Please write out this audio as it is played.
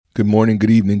Good morning, good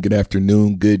evening, good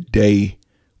afternoon, good day,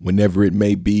 whenever it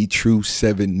may be. True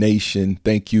 7 Nation,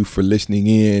 thank you for listening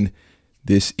in.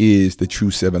 This is the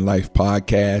True 7 Life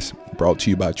podcast, brought to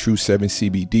you by True 7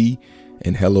 CBD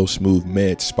and Hello Smooth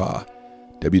Med Spa.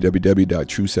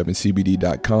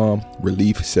 www.true7cbd.com,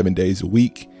 relief 7 days a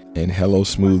week, and Hello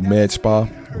Smooth Med Spa,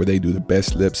 where they do the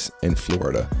best lips in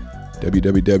Florida.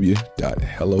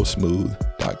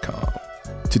 www.hellosmooth.com.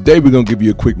 Today we're going to give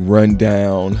you a quick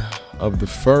rundown of the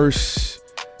first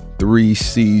 3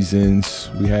 seasons.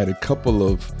 We had a couple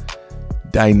of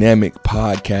dynamic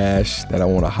podcasts that I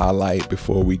want to highlight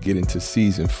before we get into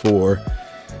season 4.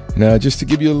 Now, just to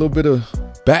give you a little bit of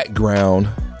background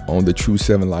on the True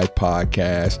 7 Life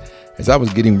podcast, as I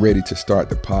was getting ready to start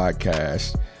the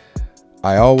podcast,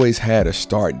 I always had a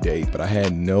start date, but I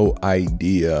had no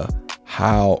idea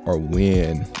how or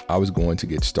when I was going to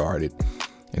get started.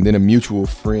 And then a mutual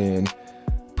friend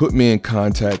put me in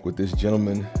contact with this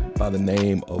gentleman by the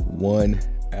name of one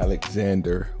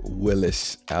Alexander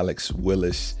Willis, Alex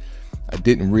Willis. I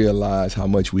didn't realize how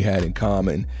much we had in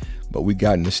common, but we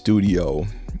got in the studio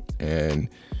and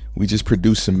we just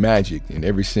produced some magic. And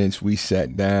ever since we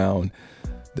sat down,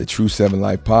 the True 7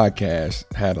 Life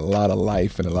podcast had a lot of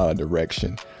life and a lot of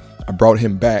direction. I brought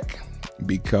him back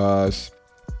because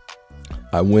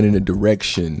I went in a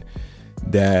direction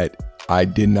that I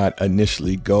did not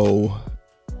initially go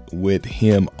with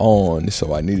him on,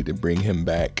 so I needed to bring him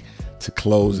back to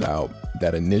close out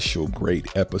that initial great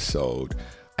episode.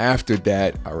 After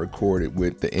that, I recorded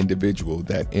with the individual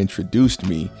that introduced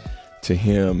me to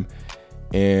him,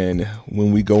 and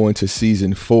when we go into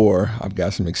season 4, I've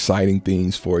got some exciting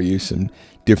things for you, some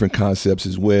different concepts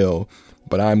as well,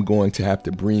 but I'm going to have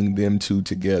to bring them two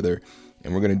together,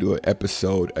 and we're going to do an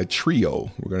episode, a trio.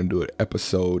 We're going to do an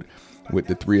episode with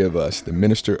the 3 of us, the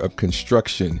Minister of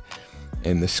Construction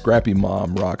and the Scrappy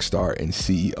Mom rock star and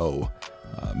CEO,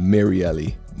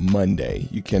 Marielle Monday.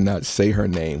 You cannot say her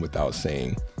name without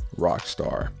saying rock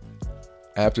star.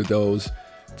 After those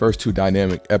first 2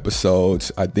 dynamic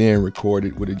episodes, I then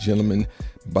recorded with a gentleman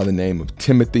by the name of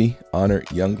Timothy,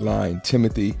 Honored Young Lion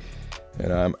Timothy,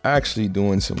 and I'm actually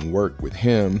doing some work with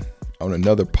him on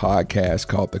another podcast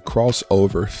called the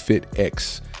Crossover Fit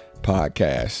X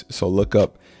podcast. So look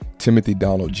up Timothy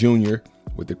Donald Jr.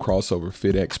 with the Crossover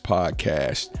Fit X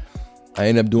podcast. I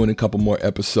ended up doing a couple more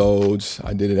episodes.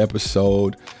 I did an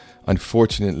episode,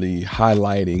 unfortunately,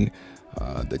 highlighting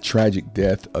the tragic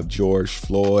death of George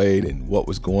Floyd and what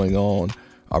was going on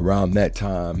around that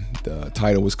time. The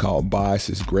title was called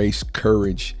Bias, Grace,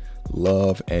 Courage,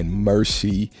 Love, and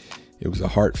Mercy. It was a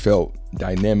heartfelt,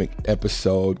 dynamic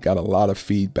episode. Got a lot of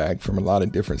feedback from a lot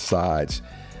of different sides.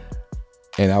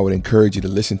 And I would encourage you to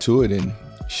listen to it and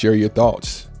share your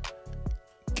thoughts.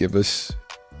 Give us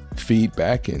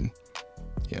feedback and,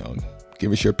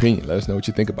 give us your opinion. Let us know what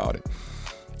you think about it.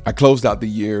 I closed out the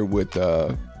year with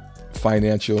a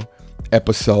financial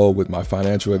episode with my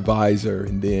financial advisor,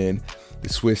 and then the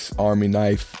Swiss Army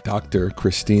knife, Dr.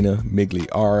 Christina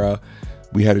Migliara.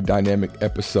 We had a dynamic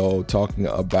episode talking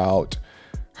about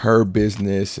her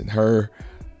business and her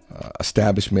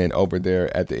establishment over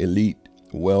there at the Elite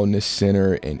Wellness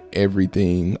Center and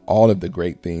everything, all of the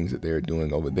great things that they're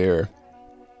doing over there.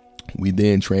 We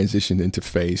then transitioned into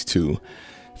phase 2.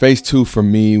 Phase 2 for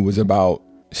me was about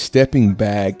stepping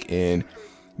back and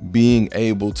being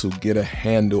able to get a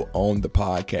handle on the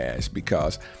podcast,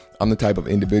 because I'm the type of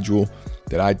individual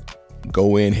that I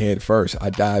go in head first. I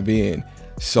dive in.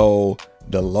 So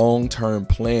the long-term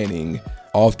planning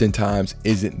oftentimes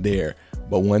isn't there.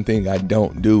 But one thing I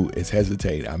don't do is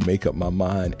hesitate. I make up my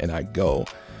mind and I go.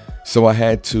 So I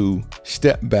had to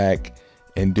step back,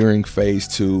 and during phase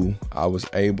 2, I was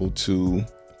able to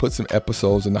put some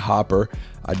episodes in the hopper.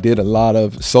 I did a lot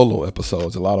of solo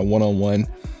episodes, a lot of one-on-one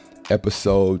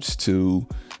episodes to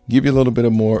give you a little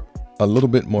bit more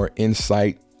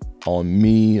insight on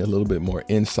me, a little bit more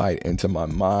insight into my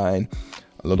mind,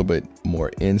 a little bit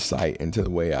more insight into the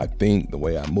way I think, the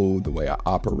way I move, the way I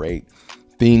operate,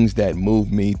 things that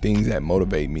move me, things that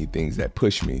motivate me, things that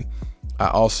push me. I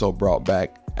also brought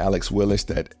back Alex Willis,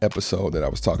 that episode that I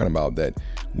was talking about, that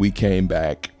we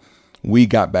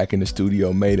got back in the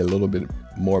studio, made a little bit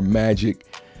more magic.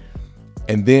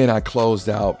 And then I closed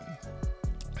out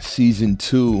season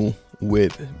 2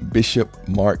 with Bishop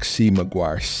Mark C.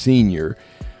 McGuire Sr.,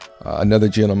 another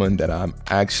gentleman that I'm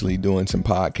actually doing some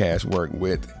podcast work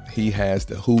with. He has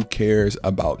the Who Cares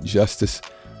About Justice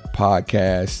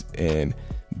podcast, and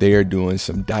they're doing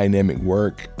some dynamic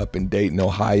work up in Dayton,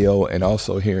 Ohio, and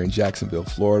also here in Jacksonville,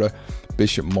 Florida.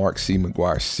 Bishop Mark C.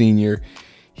 McGuire Sr.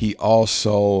 He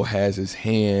also has his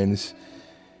hands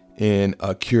in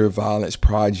a Cure Violence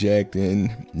project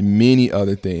and many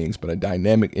other things, but a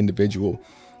dynamic individual.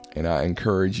 And I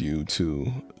encourage you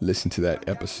to listen to that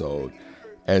episode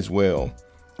as well.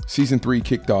 Season 3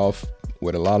 kicked off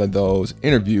with a lot of those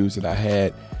interviews that I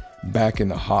had back in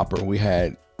the hopper. We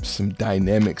had some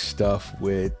dynamic stuff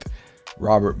with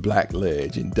Robert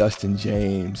Blackledge and Dustin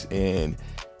James and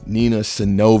Nina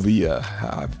Sinovia.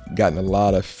 I've gotten a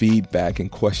lot of feedback and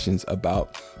questions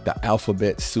about the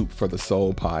Alphabet Soup for the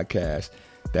Soul podcast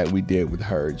that we did with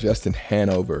her. Justin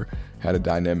Hanover had a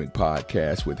dynamic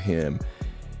podcast with him.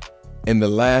 And the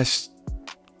last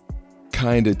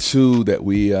kind of two that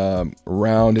we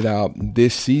rounded out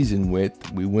this season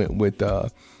with, we went with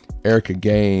Erica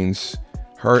Gaines.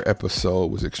 Her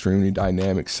episode was extremely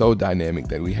dynamic, so dynamic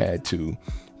that we had to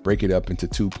break it up into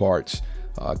 2 parts.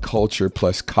 Culture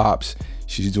plus cops.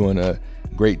 She's doing a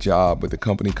great job with a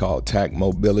company called TAC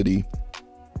Mobility,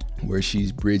 where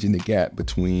she's bridging the gap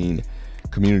between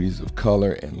communities of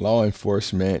color and law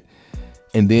enforcement.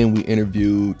 And then we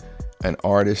interviewed an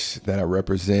artist that I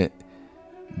represent,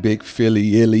 Big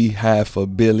Philly Illy, half a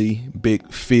Billy,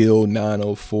 Big Phil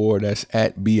 904. That's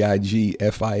at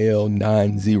BIGFIL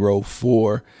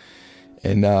 904.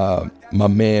 And my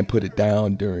man put it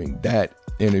down during that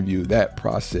interview, that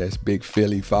process. Big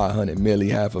Philly 500 milli,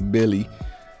 half a Billy.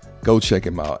 Go check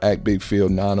him out at Big Phil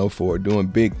 904, doing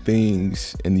big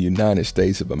things in the United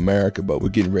States of America, but we're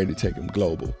getting ready to take him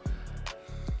global.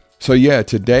 So yeah,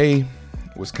 today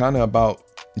was kind of about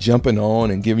jumping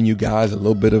on and giving you guys a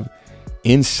little bit of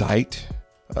insight,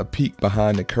 a peek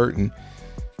behind the curtain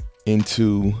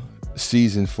into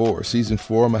season 4. Season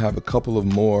 4, I'm gonna have a couple of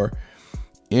more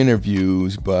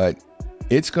interviews, but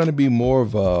it's gonna be more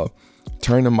of a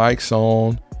turn the mics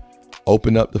on,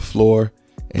 open up the floor,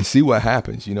 and see what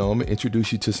happens. You know, I'm gonna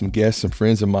introduce you to some guests, some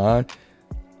friends of mine,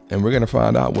 and we're gonna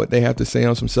find out what they have to say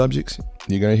on some subjects.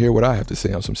 You're gonna hear what I have to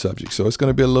say on some subjects. So it's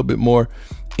gonna be a little bit more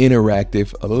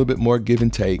interactive, a little bit more give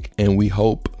and take, and we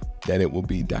hope that it will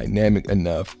be dynamic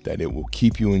enough that it will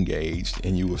keep you engaged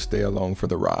and you will stay along for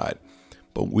the ride.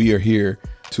 But we are here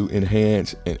to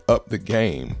enhance and up the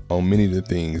game on many of the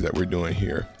things that we're doing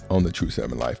here on the True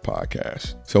 7 Life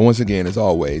podcast. So once again, as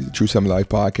always, the True 7 Life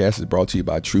podcast is brought to you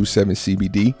by True 7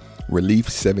 CBD, relief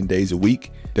 7 days a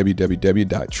week,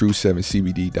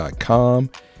 www.true7cbd.com,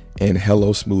 and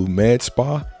Hello Smooth Med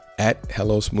Spa at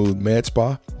Hello Smooth Med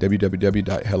Spa,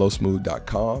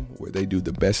 www.hellosmooth.com, where they do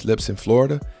the best lips in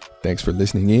Florida. Thanks for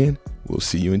listening in. We'll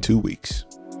see you in 2 weeks.